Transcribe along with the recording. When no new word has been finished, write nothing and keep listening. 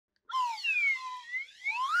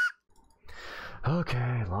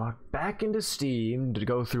Okay, log back into Steam to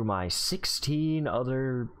go through my 16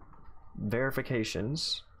 other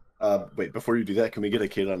verifications. Wait, before you do that, can we get a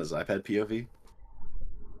kid on his iPad POV?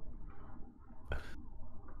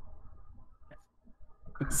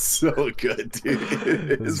 So good, dude.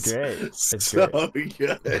 It's great. It's so great.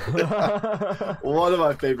 Good. One of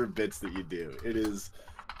my favorite bits that you do. It is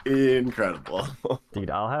incredible. Dude,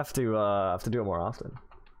 I'll have to do it more often.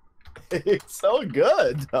 It's so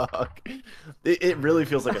good, dog. It really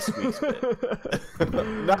feels like a Squeaks bit.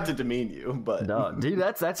 Not to demean you, but no, dude,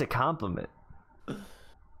 that's a compliment.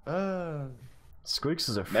 Squeaks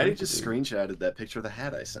is a freak. Maddie just screenshotted that picture of the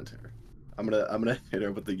hat I sent her. I'm gonna hit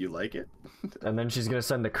her with the "you like it," and then she's gonna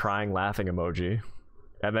send the crying laughing emoji,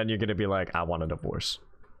 and then you're gonna be like, "I want a divorce."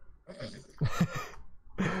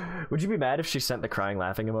 Would you be mad if she sent the crying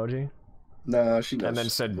laughing emoji? No, she knows. And then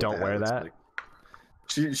said, "Don't wear that." Like.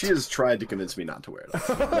 She has tried to convince me not to wear it.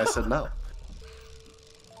 And I said no.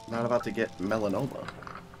 I'm not about to get melanoma.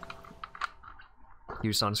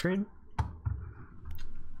 Use sunscreen?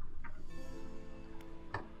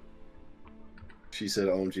 She said,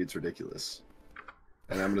 OMG, it's ridiculous.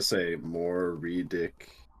 And I'm going to say more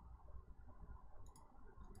ridiculous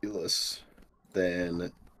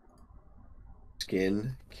than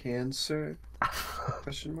skin cancer?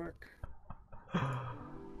 Question mark?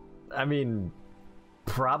 I mean,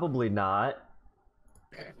 probably not.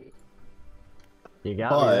 You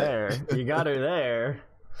got me there. You got her there.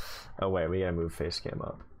 Oh wait, we gotta move face cam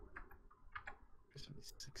up.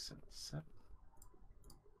 6, 7.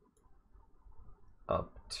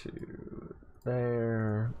 Up to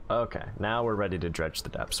there. Okay, now we're ready to dredge the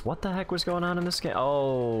depths. What the heck was going on in this game?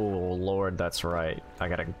 Oh lord, that's right. I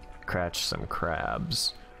gotta catch some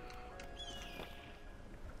crabs.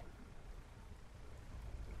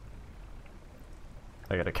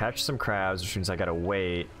 I gotta catch some crabs, which means I gotta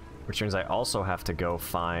wait, which means I also have to go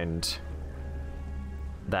find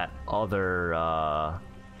that other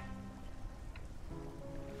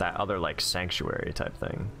like sanctuary type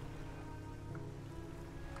thing.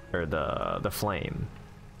 Or the flame.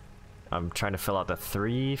 I'm trying to fill out the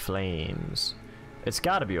 3 flames. It's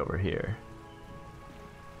gotta be over here.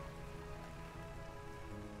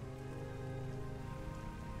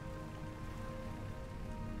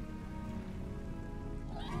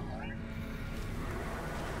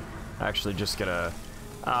 Actually just gonna...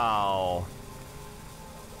 Ow.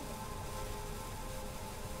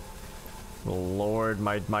 Lord,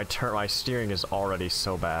 my steering is already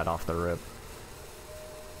so bad off the rip.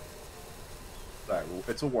 Alright, well,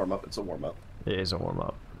 it's a warm-up, it's a warm-up. It is a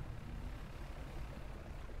warm-up.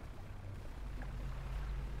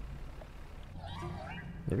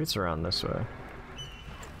 Maybe it's around this way.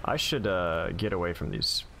 I should get away from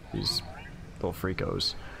these little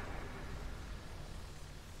freakos.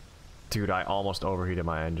 Dude, I almost overheated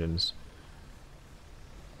my engines.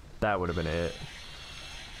 That would have been it.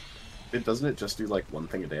 Doesn't it just do like one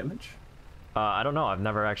thing of damage? I don't know. I've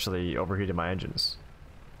never actually overheated my engines.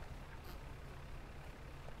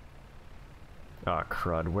 Oh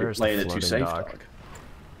crud! Where's the floating dog?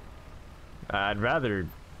 I'd rather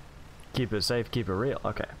keep it safe, keep it real.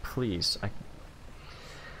 Okay, please.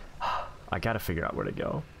 I gotta figure out where to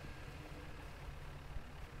go.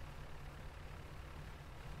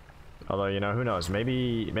 Although, you know, who knows?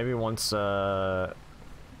 Maybe once I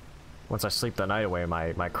sleep the night away,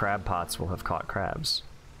 my crab pots will have caught crabs.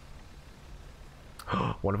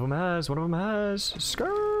 One of them has.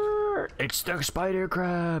 Skirt! It's the spider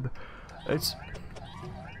crab. It's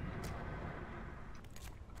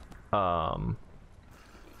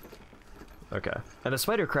okay. And the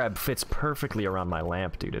spider crab fits perfectly around my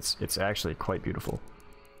lamp, dude. It's actually quite beautiful.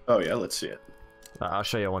 Oh yeah, let's see it. I'll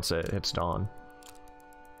show you once it hits dawn.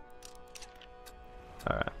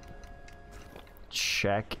 Alright.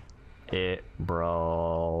 Check it,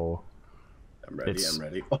 bro. I'm ready, I'm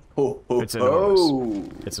ready. It's enormous.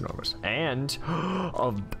 It's enormous. And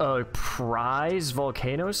a prize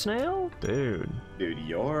volcano snail? Dude. Dude,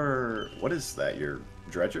 what is that? Your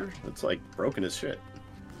dredger? It's like broken as shit.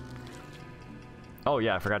 Oh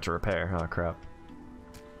yeah, I forgot to repair. Oh crap.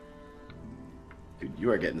 Dude, you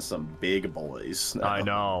are getting some big boys now. I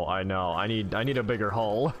know. I need a bigger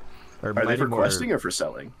hull. Are they for questing or for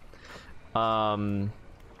selling? One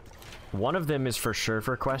of them is for sure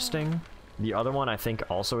for questing. The other one I think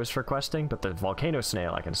also is for questing, but the volcano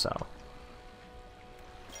snail I can sell.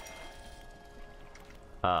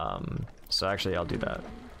 So actually I'll do that.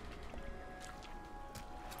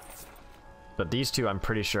 But these two I'm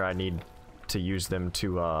pretty sure I need to use them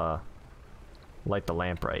to light the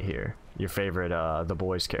lamp right here. Your favorite the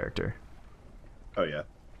boys character. Oh yeah.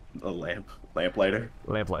 A lamp lighter.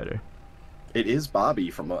 Lamp lighter. It is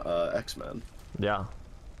Bobby from X-Men. Yeah.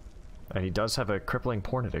 And he does have a crippling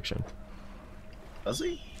porn addiction. Does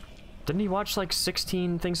he? Didn't he watch like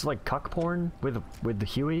 16 things like cuck porn with the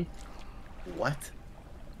Huey? What?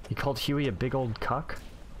 He called Huey a big old cuck?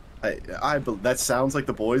 That sounds like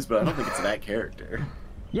the boys, but I don't think it's that character.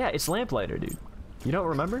 Yeah, it's Lamplighter, dude. You don't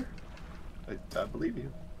remember? I believe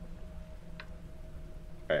you.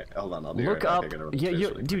 Alright, hold on, I'll be Look right up. back. I gotta Yeah,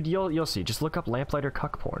 dude, you'll see. Just look up Lamplighter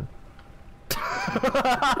cuck porn.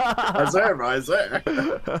 I swear, bro, I swear.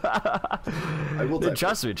 I will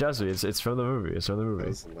Trust me, it's from the movie. It's from the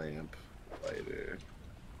movie. Lamplighter.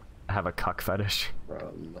 I have a cuck fetish.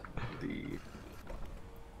 From the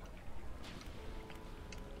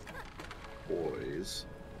boys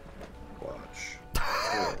watch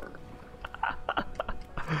porn.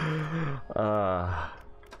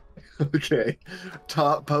 Okay.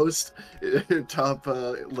 Top post, top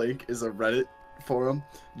link is a Reddit forum.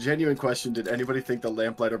 Genuine question: did anybody think the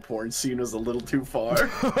Lamplighter porn scene was a little too far?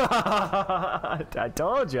 I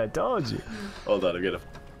told you. Hold on, I'm gonna.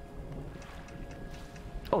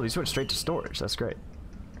 Oh, these went straight to storage. That's great.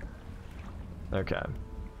 Okay.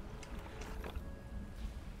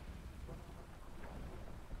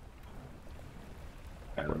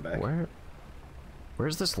 I'm back.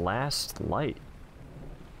 Where's this last light?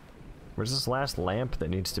 Where's this last lamp that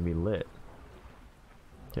needs to be lit?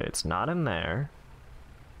 Okay, it's not in there.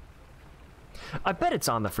 I bet it's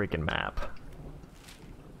on the freaking map.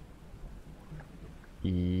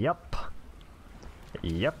 Yep.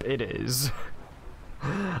 Yep, it is.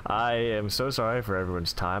 I am so sorry for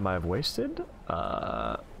everyone's time I've wasted.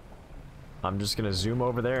 I'm just gonna zoom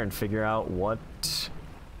over there and figure out what...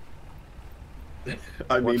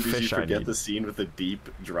 I mean, did you forget the scene with the Deep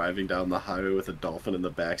driving down the highway with a dolphin in the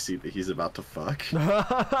backseat that he's about to fuck?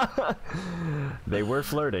 They were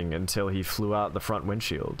flirting until he flew out the front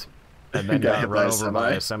windshield. And then got run over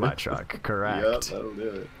by a semi-truck. Correct. Yep, that'll do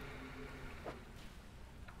it.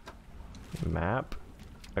 Map.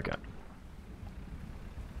 Okay.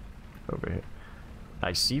 Over here.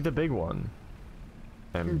 I see the big one.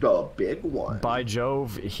 And the big one. by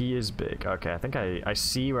Jove, he is big. Okay, I think I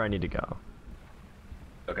see where I need to go.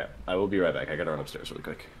 Okay, I will be right back. I gotta run upstairs really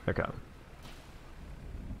quick. Okay. Let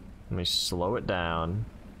me slow it down.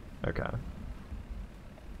 Okay.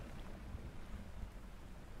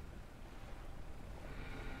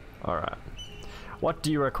 Alright. What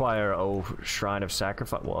do you require, oh shrine of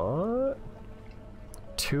sacrifice? What?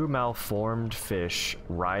 2 malformed fish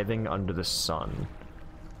writhing under the sun.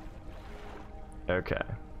 Okay.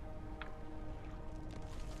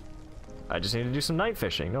 I just need to do some night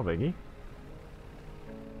fishing, no biggie.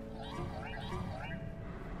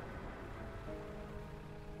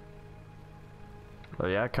 Oh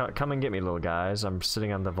yeah, come and get me, little guys. I'm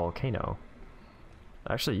sitting on the volcano.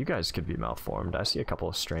 Actually, you guys could be malformed. I see a couple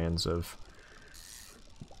of strands of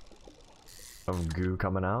goo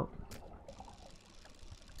coming out.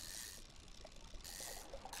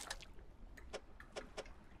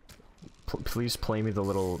 Please play me the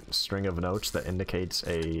little string of notes that indicates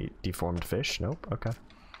a deformed fish. Nope. Okay.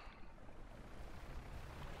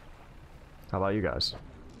 How about you guys?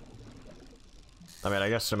 I mean, I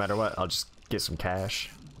guess no matter what, I'll just get some cash,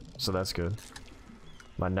 so that's good.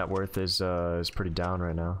 My net worth is pretty down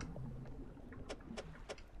right now.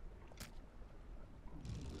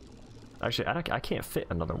 Actually, I can't fit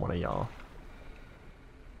another one of y'all.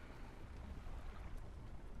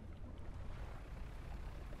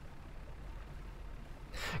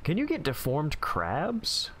 Can you get deformed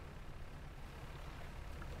crabs?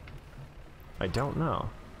 I don't know.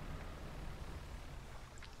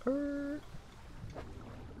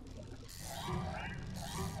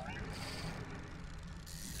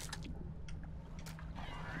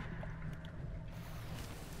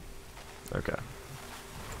 Okay.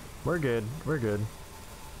 We're good. We're good.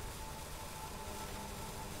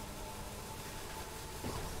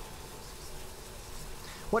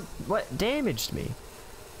 What damaged me?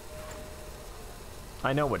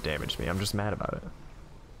 I know what damaged me. I'm just mad about it.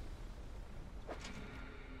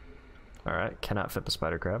 Alright, cannot fit the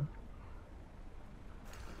spider crab.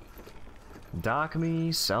 Dock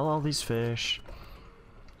me, sell all these fish.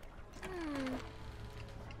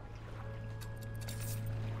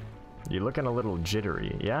 You're looking a little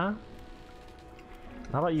jittery, yeah?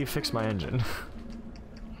 How about you fix my engine?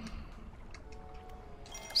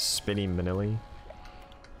 Spinny Manili.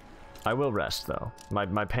 I will rest though.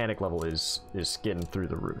 My panic level is getting through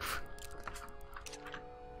the roof.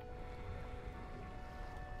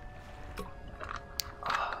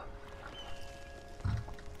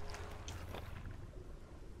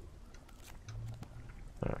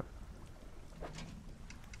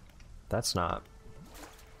 That's not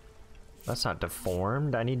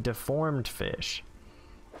deformed. I need deformed fish.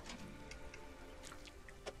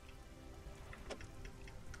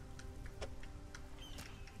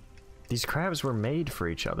 These crabs were made for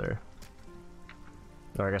each other.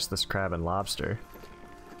 Or I guess this crab and lobster.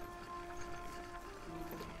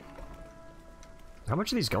 How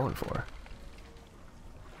much are these going for?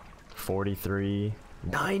 43.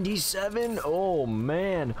 97? Oh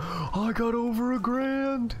man. I got over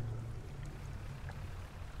 $1,000.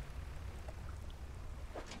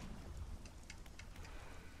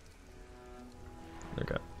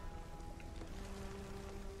 Okay.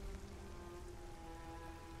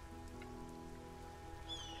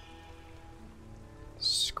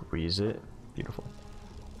 Squeeze it. Beautiful.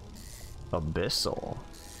 Abyssal.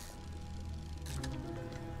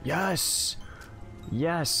 Yes!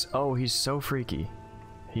 Yes! Oh, he's so freaky.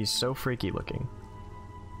 He's so freaky looking.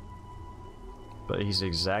 But he's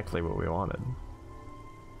exactly what we wanted.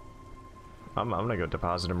 I'm gonna go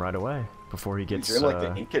deposit him right away before he gets. You're like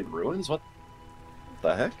the Incan ruins? What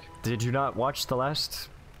the heck? Did you not watch the last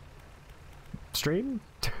stream?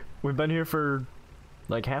 We've been here for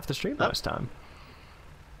like half the stream last time.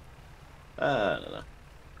 I don't know.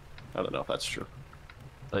 I don't know if that's true.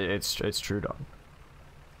 It's true, dog.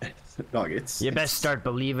 Dog, it's. You best start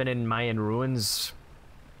believing in Mayan ruins,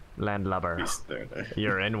 landlubber.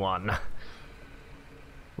 You're in one.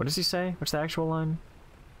 What does he say? What's the actual line?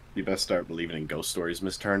 You best start believing in ghost stories,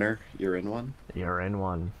 Miss Turner. You're in one. You're in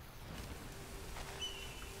one.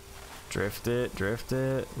 Drift it, drift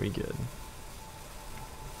it. We good.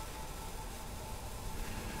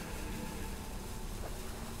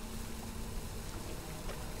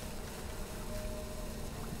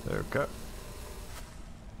 There we go.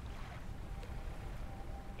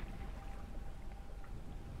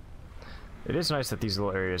 It is nice that these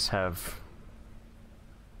little areas have...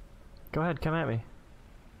 Go ahead, come at me.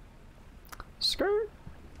 Skirt!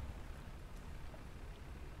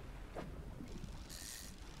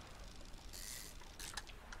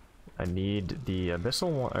 I need the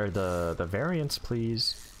abyssal one, or the variants,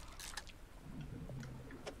 please.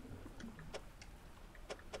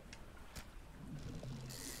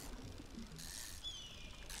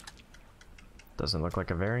 Doesn't look like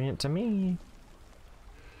a variant to me.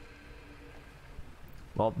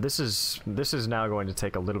 Well, this is now going to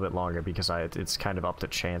take a little bit longer because it's kind of up to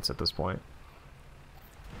chance at this point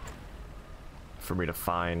for me to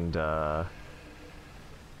find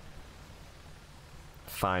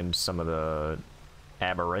some of the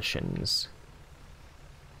aberrations.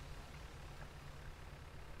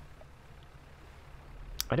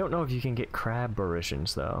 I don't know if you can get crab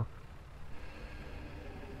aberrations though.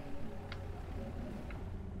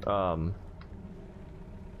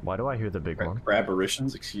 Why do I hear the big one?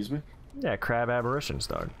 Crab-aberrations, excuse me? Yeah, crab aberrations,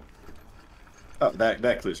 dog. Oh,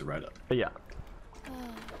 that clues it right up. But yeah.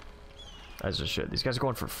 As it should. These guys are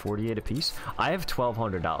going for 48 apiece. I have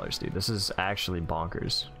 $1,200, dude. This is actually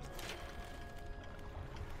bonkers.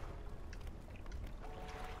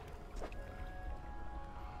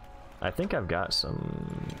 I think I've got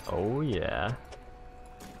some... Oh, yeah.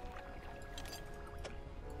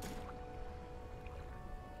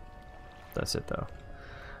 That's it, though.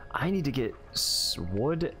 I need to get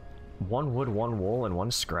wood, one wool, and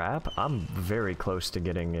one scrap. I'm very close to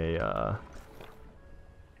getting a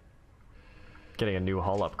new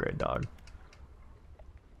hull upgrade, dog.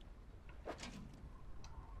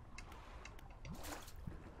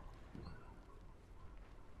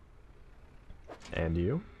 And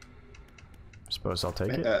you? Suppose I'll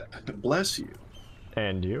take it. Bless you.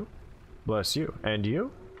 And you? Bless you. And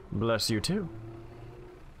you? Bless you too.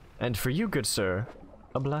 And for you, good sir,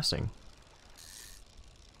 a blessing.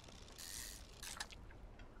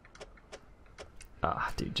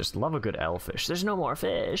 Ah, dude, just love a good elfish. There's no more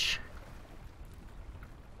fish.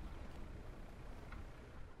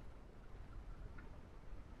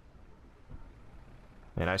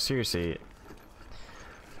 And I seriously,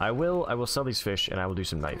 I will sell these fish and I will do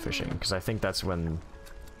some night fishing because I think that's when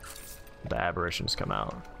the aberrations come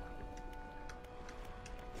out.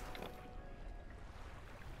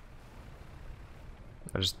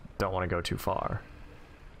 I just don't want to go too far.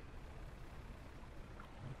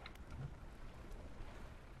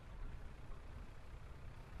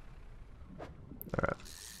 Alright.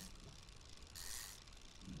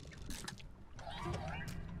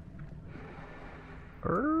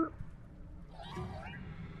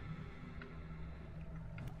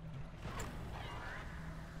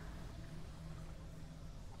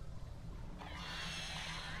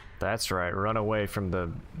 That's right, run away from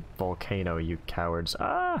the volcano, you cowards.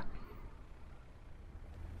 Ah!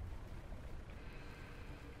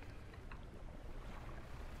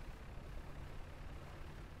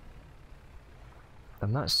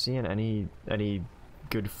 I'm not seeing any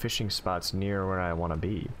good fishing spots near where I want to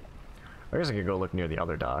be. I guess I could go look near the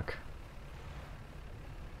other dock.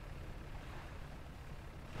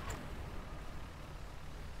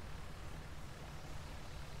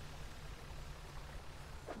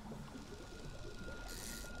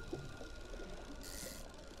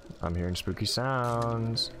 I'm hearing spooky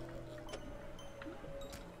sounds.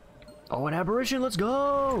 Oh, an apparition, let's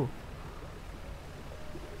go!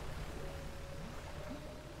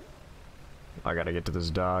 I gotta get to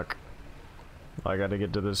this dock. I gotta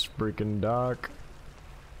get to this freaking dock.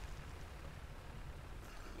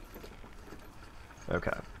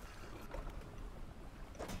 Okay.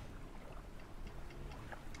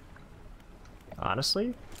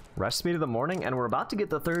 Honestly, recipe to the morning, and we're about to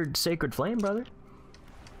get the third sacred flame, brother.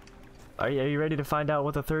 Are you ready to find out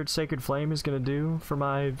what the third sacred flame is gonna do for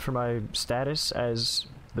my status as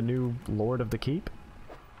the new lord of the keep?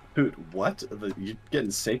 Dude, what? You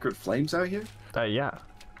getting sacred flames out here? Yeah.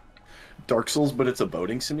 Dark Souls, but it's a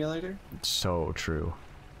boating simulator? So true.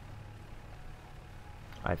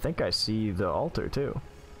 I think I see the altar too.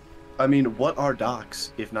 I mean, what are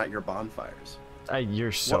docks if not your bonfires?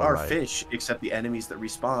 You're so what are right. fish except the enemies that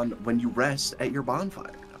respawn when you rest at your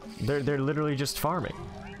bonfire? They're literally just farming.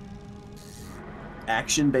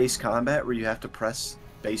 Action-based combat where you have to press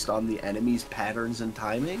based on the enemy's patterns and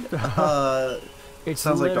timing? It's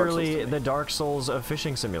sounds like Dark Souls literally to me. the Dark Souls of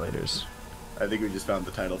fishing simulators. I think we just found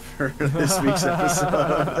the title for this week's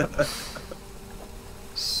episode.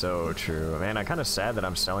 So true. Man, I'm kind of sad that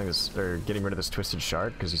I'm selling this, or getting rid of this Twisted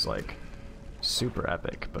Shark, because he's like super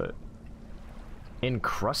epic, but...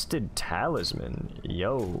 Encrusted Talisman.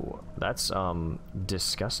 Yo, that's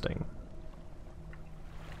disgusting.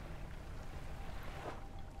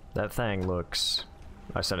 That thing looks...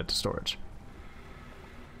 I set it to storage.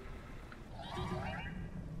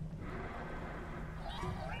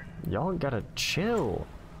 Y'all gotta chill.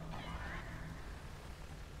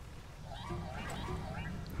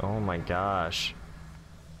 Oh my gosh.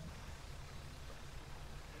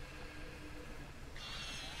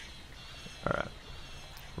 Alright.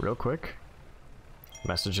 Real quick.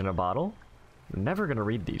 Message in a bottle. I'm never gonna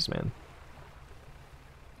read these, man.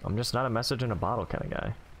 I'm just not a message in a bottle kind of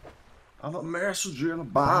guy. I'm a message in a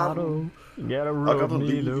bottle. Gotta rub me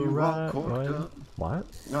leave the you all right corked way. up. What?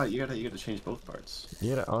 No, you gotta change both parts.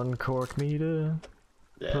 You gotta uncork me to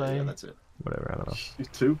Yeah, play. yeah, that's it. Whatever, I don't know.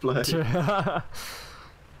 To play.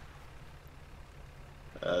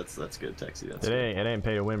 That's good, Texie. That's good. It ain't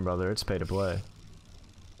pay to win, brother. It's pay to play.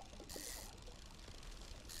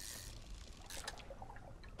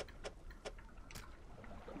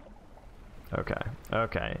 Okay,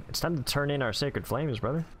 okay. It's time to turn in our sacred flames,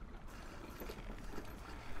 brother.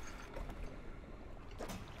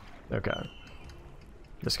 Okay.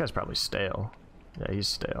 This guy's probably stale. Yeah, he's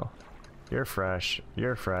stale. You're fresh.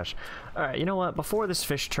 You're fresh. Alright, you know what? Before this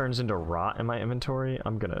fish turns into rot in my inventory,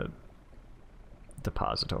 I'm gonna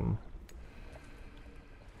deposit him.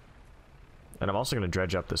 And I'm also gonna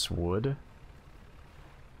dredge up this wood.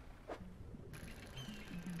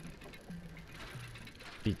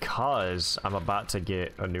 Because I'm about to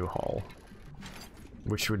get a new hull.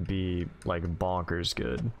 Which would be, like, bonkers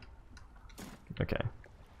good. Okay.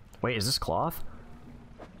 Wait, is this cloth?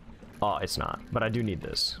 Oh, it's not. But I do need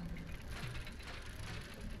this.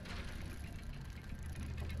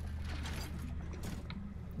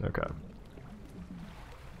 Okay.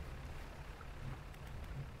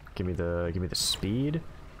 Give me the speed.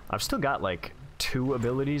 I've still got, like, 2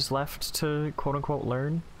 abilities left to quote-unquote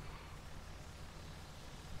learn.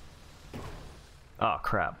 Oh,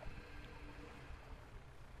 crap.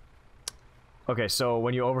 Okay, so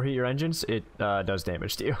when you overheat your engines, it does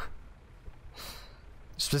damage to you.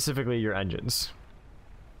 Specifically your engines.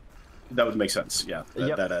 That would make sense. Yeah,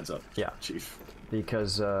 that adds up. Yeah. Chief.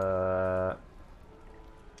 Because, I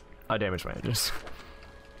damaged my engines.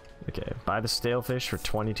 Okay, buy the stale fish for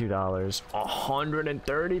 $22.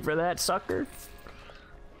 130 for that sucker?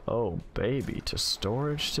 Oh, baby. To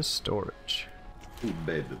storage, to storage.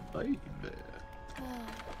 Baby.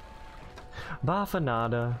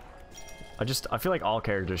 Bafanada. I feel like all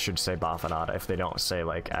characters should say Bafanada if they don't say,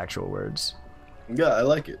 like, actual words. Yeah, I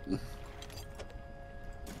like it.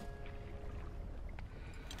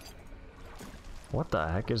 What the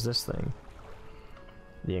heck is this thing?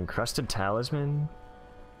 The Encrusted Talisman?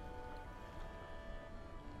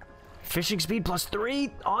 Fishing speed plus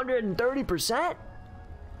 330%?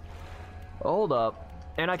 Hold up.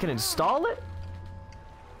 And I can install it?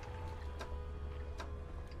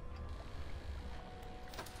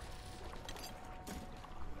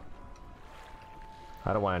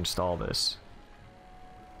 How do I install this?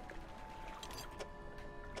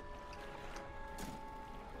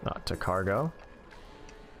 to cargo.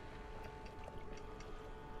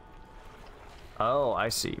 Oh, I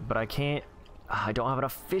see. But I can't... I don't have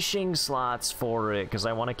enough fishing slots for it because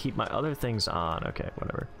I want to keep my other things on. Okay,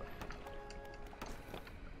 whatever.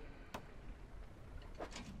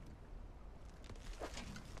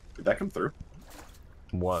 Did that come through?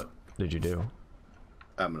 What did you do?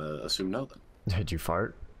 I'm gonna assume no then. Did you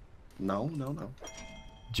fart? No, no, no.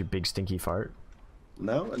 Did you big stinky fart?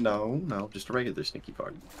 No, no, no. Just a regular sneaky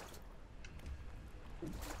fart.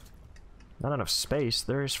 Not enough space.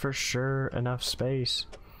 There is for sure enough space.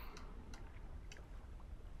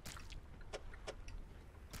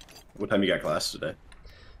 What time you got class today?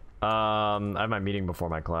 I have my meeting before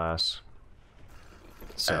my class.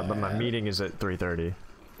 So, but my meeting is at 3:30.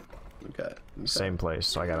 Okay. Same place,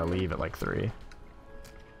 so I gotta leave at like 3.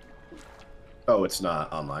 Oh, it's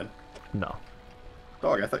not online. No.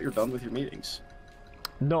 Dog, I thought you were done with your meetings.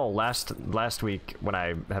 No, last week when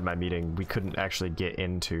I had my meeting, we couldn't actually get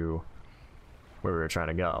into where we were trying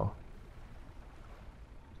to go.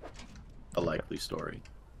 A likely story.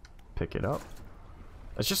 Pick it up.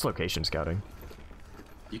 It's just location scouting.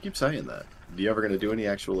 You keep saying that. You ever gonna do any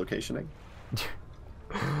actual locationing?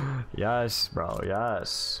 Yes, bro,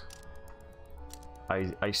 yes.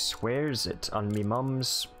 I swears it on me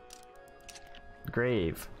mum's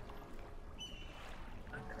grave.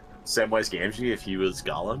 Samwise Gamgee if he was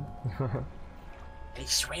Gollum? I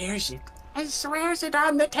swears it. I swears it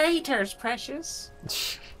on the taters, precious. I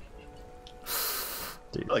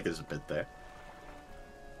feel like there's a bit there.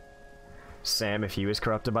 Sam, if he was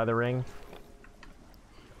corrupted by the ring.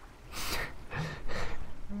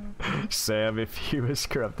 Sam, if he was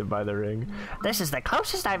corrupted by the ring. This is the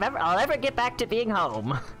closest I'll ever get back to being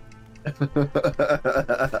home. You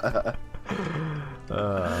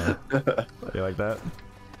like that?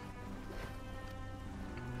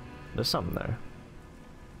 There's something there.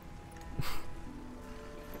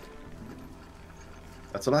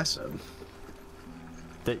 That's what I said.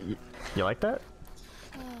 You like that?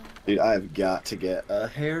 Dude, I've got to get a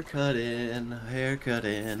haircut in, a haircut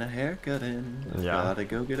in, a haircut in. Yeah. Gotta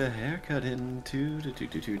go get a haircut in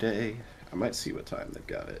today. I might see what time they've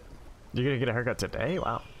got it. You're gonna get a haircut today?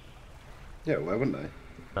 Wow. Yeah, why wouldn't I?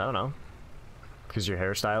 I don't know. Because your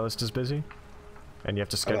hairstylist is busy? And you have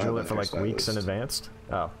to schedule it for like weeks in advance?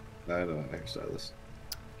 Oh. I don't have a hairstylist.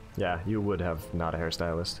 Yeah, you would have not a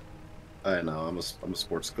hairstylist. I know, I'm a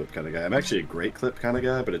sports clip kind of guy. I'm actually a great clip kind of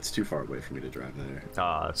guy, but it's too far away for me to drive there.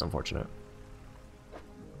 Ah, that's unfortunate.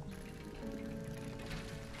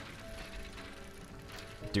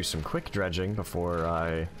 Do some quick dredging before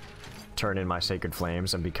I turn in my sacred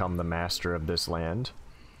flames and become the master of this land.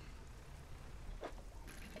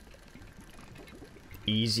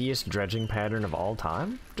 Easiest dredging pattern of all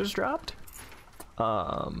time just dropped.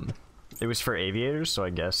 It was for aviators, so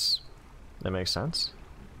I guess that makes sense.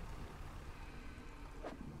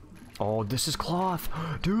 Oh, this is cloth.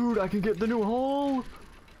 Dude, I can get the new hull.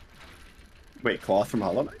 Wait, cloth from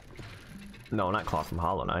Hollow Knight? No, not cloth from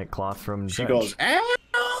Hollow Knight. Cloth from She Dredge. goes,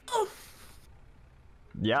 ow!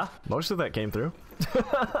 Yeah, most of that came through.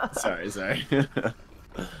 Sorry.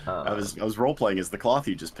 I was role playing as the cloth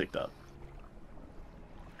you just picked up.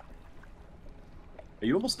 Are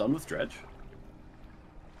you almost done with Dredge?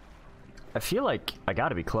 I feel like I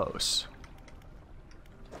gotta be close.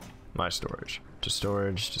 My storage. To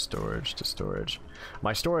storage, to storage, to storage.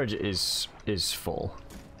 My storage is full.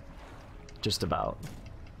 Just about.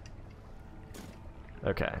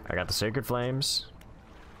 Okay, I got the Sacred Flames.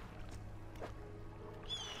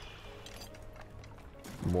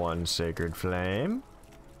 One Sacred Flame.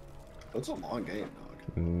 That's a long game,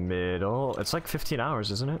 dog. Middle. It's like 15 hours,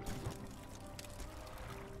 isn't it?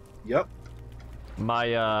 Yep.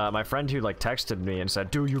 My friend who like texted me and said,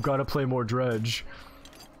 dude, you gotta play more Dredge.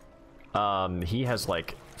 He has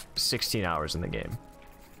like 16 hours in the game.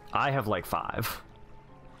 I have like 5.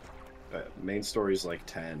 Main story is like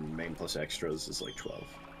 10. Main plus extras is like 12.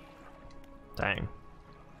 Dang.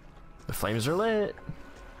 The flames are lit.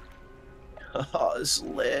 Oh, it's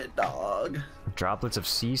lit, dog. Droplets of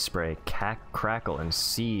sea spray crackle and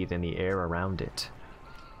seethe in the air around it.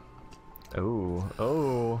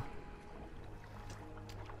 Oh.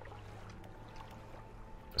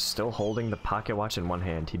 Still holding the pocket watch in one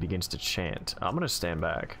hand, he begins to chant. I'm gonna stand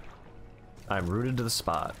back. I'm rooted to the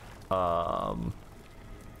spot.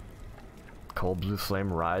 Cold blue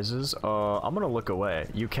flame rises. I'm gonna look away.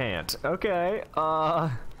 You can't. Okay.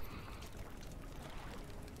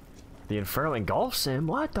 The Inferno engulfs him.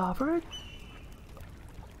 What the frick?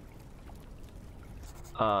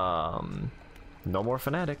 No more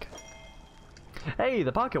fanatic. Hey,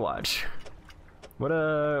 the pocket watch. What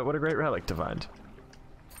a great relic to find.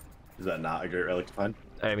 Is that not a great relic to find?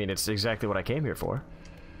 I mean, it's exactly what I came here for.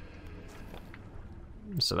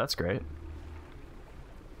 So that's great.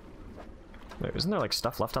 Wait, isn't there like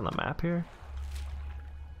stuff left on the map here?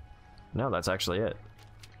 No, that's actually it.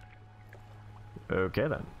 Okay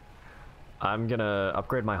then. I'm gonna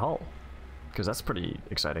upgrade my hull, because that's pretty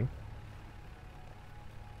exciting.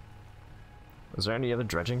 Is there any other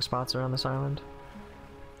dredging spots around this island?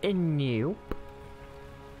 Nope.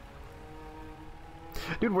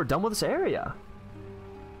 Dude, we're done with this area.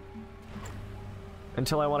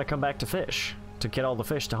 Until I want to come back to fish. To get all the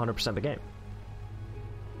fish to 100% the game.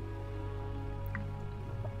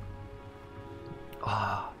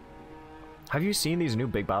 Ah. Have you seen these new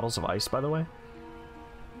big bottles of ice, by the way?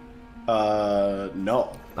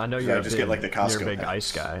 No. I know you're just get like the Costco. You're a big packs.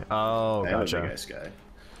 ice guy. Oh, gotcha. I'm a big ice guy.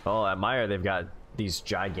 Oh, at Meijer, they've got these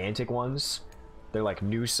gigantic ones. They're like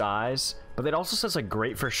new size, but it also says like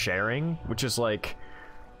great for sharing, which is like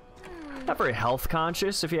not very health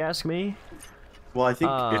conscious, if you ask me. Well, I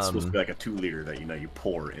think it's supposed to be like a 2-liter that you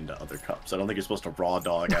pour into other cups. I don't think you're supposed to raw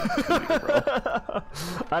dog out of a 2-liter, bro.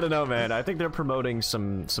 I don't know, man. I think they're promoting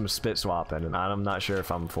some spit swapping, and I'm not sure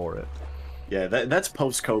if I'm for it. Yeah, that's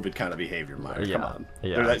post-COVID kind of behavior, Meyer. Yeah, Come on.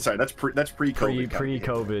 yeah. Sorry, that's pre-COVID.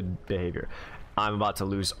 Pre-COVID behavior. I'm about to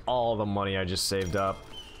lose all the money I just saved up.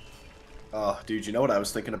 Oh, dude, you know what I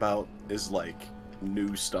was thinking about is like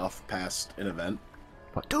new stuff past an event.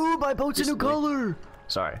 Dude, my boat's a new color.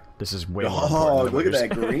 Sorry, this is way more important. than Look at that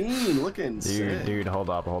green looking. Dude, hold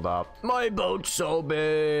up. My boat's so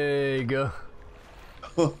big.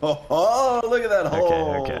 Oh, look at that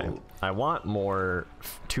hole. Okay. I want more,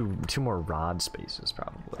 two more rod spaces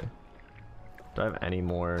probably. Do I have any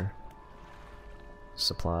more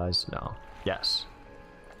supplies? No. Yes.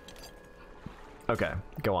 Okay,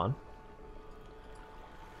 go on.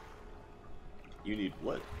 You need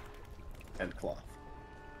wood and cloth.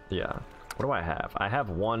 Yeah. What do I have? I have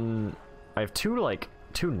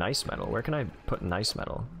two nice metal. Where can I put nice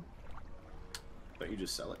metal? Don't you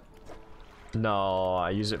just sell it? No, I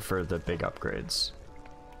use it for the big upgrades.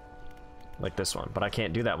 Like this one. But I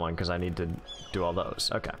can't do that one because I need to do all those.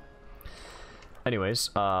 Okay. Anyways,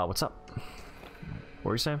 what's up? What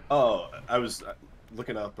were you saying? Oh, I was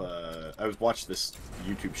looking up, I was watching this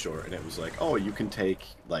YouTube short, and it was like, oh, you can take,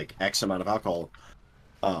 like, X amount of alcohol,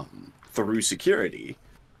 through security.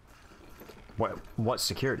 What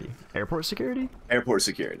security? Airport security? Airport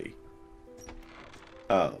security.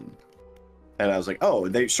 And I was like, oh,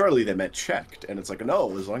 surely they meant checked. And it's like,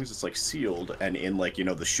 no, as long as it's, like, sealed and in, like, you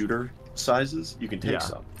know, the shooter sizes, you can take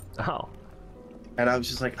some. Oh. And I was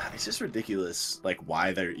just like, it's just ridiculous, like,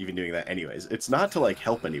 why they're even doing that anyways. It's not to, like,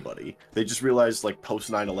 help anybody. They just realized, like,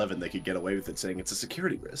 post 9/11, they could get away with it saying it's a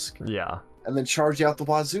security risk. Yeah. And then charge you out the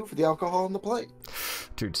wazoo for the alcohol on the plane.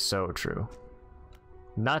 Dude, so true.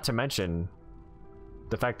 Not to mention,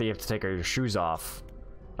 the fact that you have to take your shoes off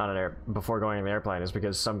on before going in the airplane is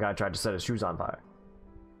because some guy tried to set his shoes on fire.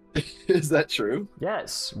 Is that true?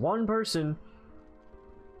 Yes, one person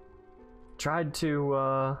tried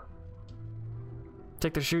to,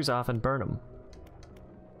 take their shoes off and burn them.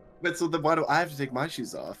 But so then why do I have to take my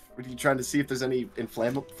shoes off? Are you trying to see if there's any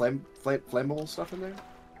flammable stuff in there?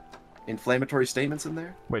 Inflammatory statements in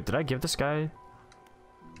there? Wait, did I give this guy...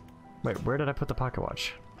 Wait, where did I put the pocket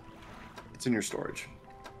watch? It's in your storage.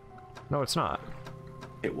 No, it's not.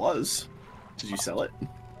 It was. Did you sell it?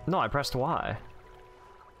 No, I pressed Y.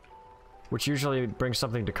 Which usually brings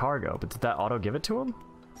something to cargo, but did that auto give it to him?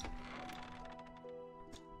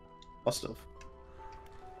 Must have.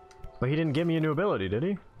 But he didn't give me a new ability, did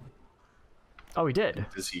he? Oh, he did.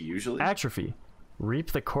 Does he usually? Atrophy.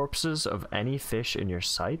 Reap the corpses of any fish in your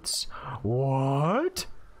sights? What?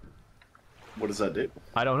 What does that do?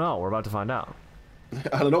 I don't know. We're about to find out.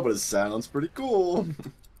 I don't know, but it sounds pretty cool.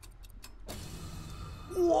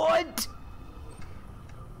 What?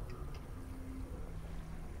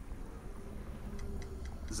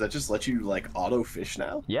 Does that just let you, like, auto fish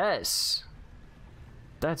now? Yes.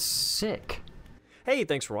 That's sick. Hey,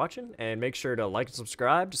 thanks for watching, and make sure to like and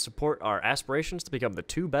subscribe to support our aspirations to become the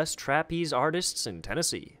 2 best trapeze artists in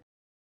Tennessee.